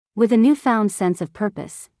With a newfound sense of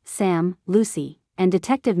purpose, Sam, Lucy, and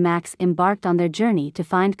Detective Max embarked on their journey to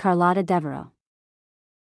find Carlotta Devereaux.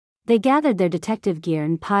 They gathered their detective gear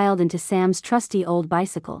and piled into Sam's trusty old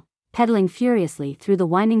bicycle, pedaling furiously through the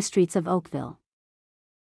winding streets of Oakville,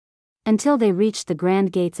 until they reached the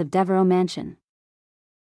grand gates of Devereaux Mansion.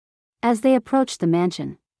 As they approached the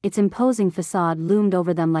mansion, its imposing facade loomed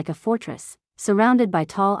over them like a fortress, surrounded by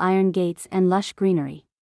tall iron gates and lush greenery.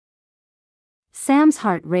 Sam's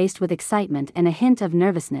heart raced with excitement and a hint of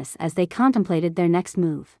nervousness as they contemplated their next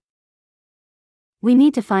move. "We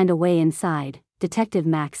need to find a way inside," Detective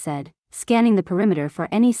Max said, scanning the perimeter for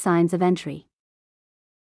any signs of entry.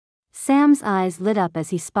 Sam's eyes lit up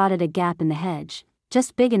as he spotted a gap in the hedge,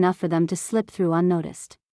 just big enough for them to slip through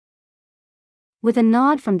unnoticed. With a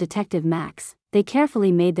nod from Detective Max, they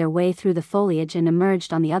carefully made their way through the foliage and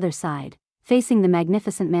emerged on the other side, facing the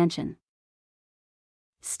magnificent mansion.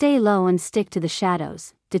 "Stay low and stick to the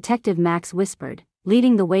shadows," Detective Max whispered,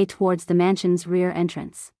 leading the way towards the mansion's rear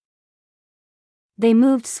entrance. They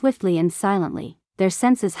moved swiftly and silently, their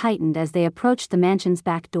senses heightened as they approached the mansion's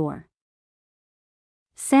back door.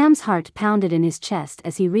 Sam's heart pounded in his chest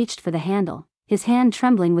as he reached for the handle, his hand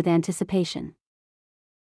trembling with anticipation.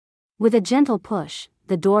 With a gentle push,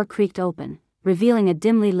 the door creaked open, revealing a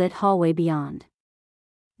dimly lit hallway beyond.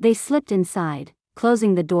 They slipped inside,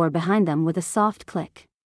 closing the door behind them with a soft click.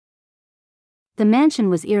 The mansion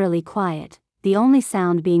was eerily quiet, the only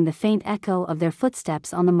sound being the faint echo of their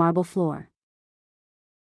footsteps on the marble floor.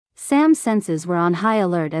 Sam's senses were on high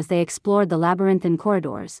alert as they explored the labyrinthine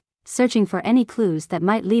corridors, searching for any clues that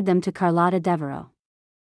might lead them to Carlotta Devereaux.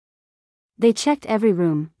 They checked every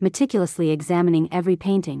room, meticulously examining every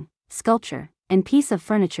painting, sculpture, and piece of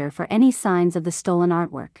furniture for any signs of the stolen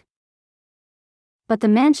artwork. But the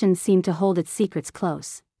mansion seemed to hold its secrets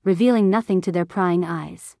close, revealing nothing to their prying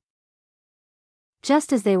eyes.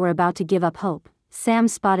 Just as they were about to give up hope, Sam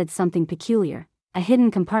spotted something peculiar, a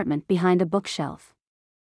hidden compartment behind a bookshelf.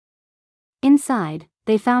 Inside,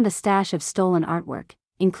 they found a stash of stolen artwork,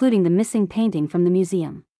 including the missing painting from the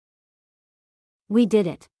museum. "We did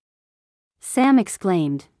it!" Sam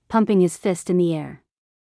exclaimed, pumping his fist in the air.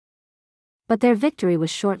 But their victory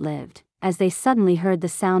was short-lived, as they suddenly heard the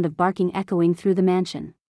sound of barking echoing through the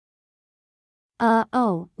mansion.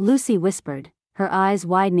 Oh," Lucy whispered, her eyes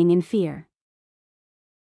widening in fear.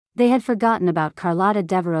 They had forgotten about Carlotta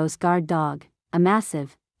Devereaux's guard dog, a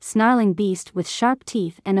massive, snarling beast with sharp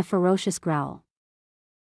teeth and a ferocious growl.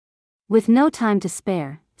 With no time to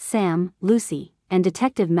spare, Sam, Lucy, and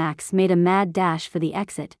Detective Max made a mad dash for the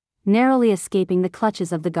exit, narrowly escaping the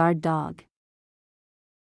clutches of the guard dog.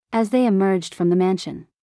 As they emerged from the mansion,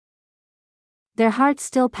 their hearts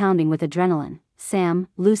still pounding with adrenaline, Sam,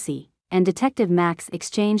 Lucy, and Detective Max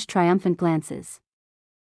exchanged triumphant glances.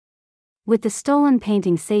 With the stolen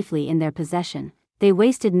painting safely in their possession, they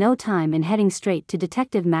wasted no time in heading straight to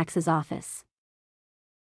Detective Max's office.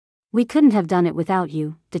 "We couldn't have done it without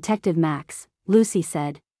you, Detective Max," Lucy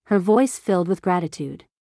said, her voice filled with gratitude.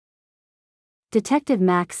 Detective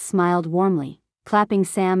Max smiled warmly, clapping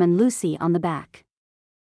Sam and Lucy on the back.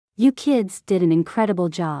 "You kids did an incredible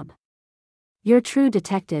job. You're true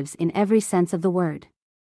detectives in every sense of the word."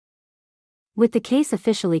 With the case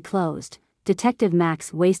officially closed, Detective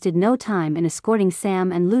Max wasted no time in escorting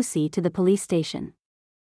Sam and Lucy to the police station,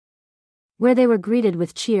 where they were greeted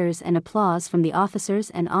with cheers and applause from the officers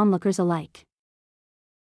and onlookers alike.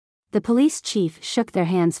 The police chief shook their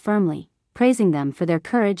hands firmly, praising them for their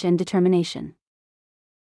courage and determination.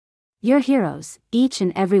 "You're heroes, each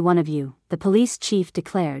and every one of you," the police chief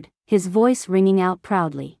declared, his voice ringing out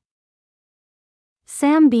proudly.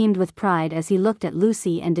 Sam beamed with pride as he looked at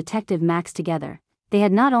Lucy and Detective Max together. They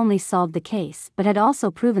had not only solved the case but had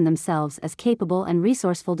also proven themselves as capable and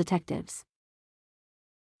resourceful detectives.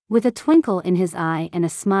 With a twinkle in his eye and a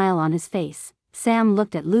smile on his face, Sam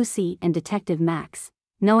looked at Lucy and Detective Max,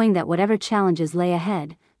 knowing that whatever challenges lay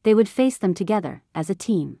ahead, they would face them together, as a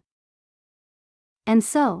team. And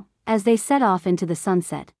so, as they set off into the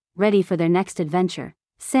sunset, ready for their next adventure,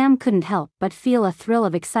 Sam couldn't help but feel a thrill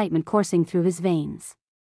of excitement coursing through his veins.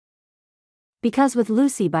 Because with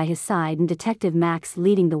Lucy by his side and Detective Max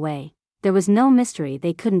leading the way, there was no mystery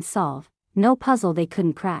they couldn't solve, no puzzle they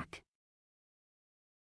couldn't crack.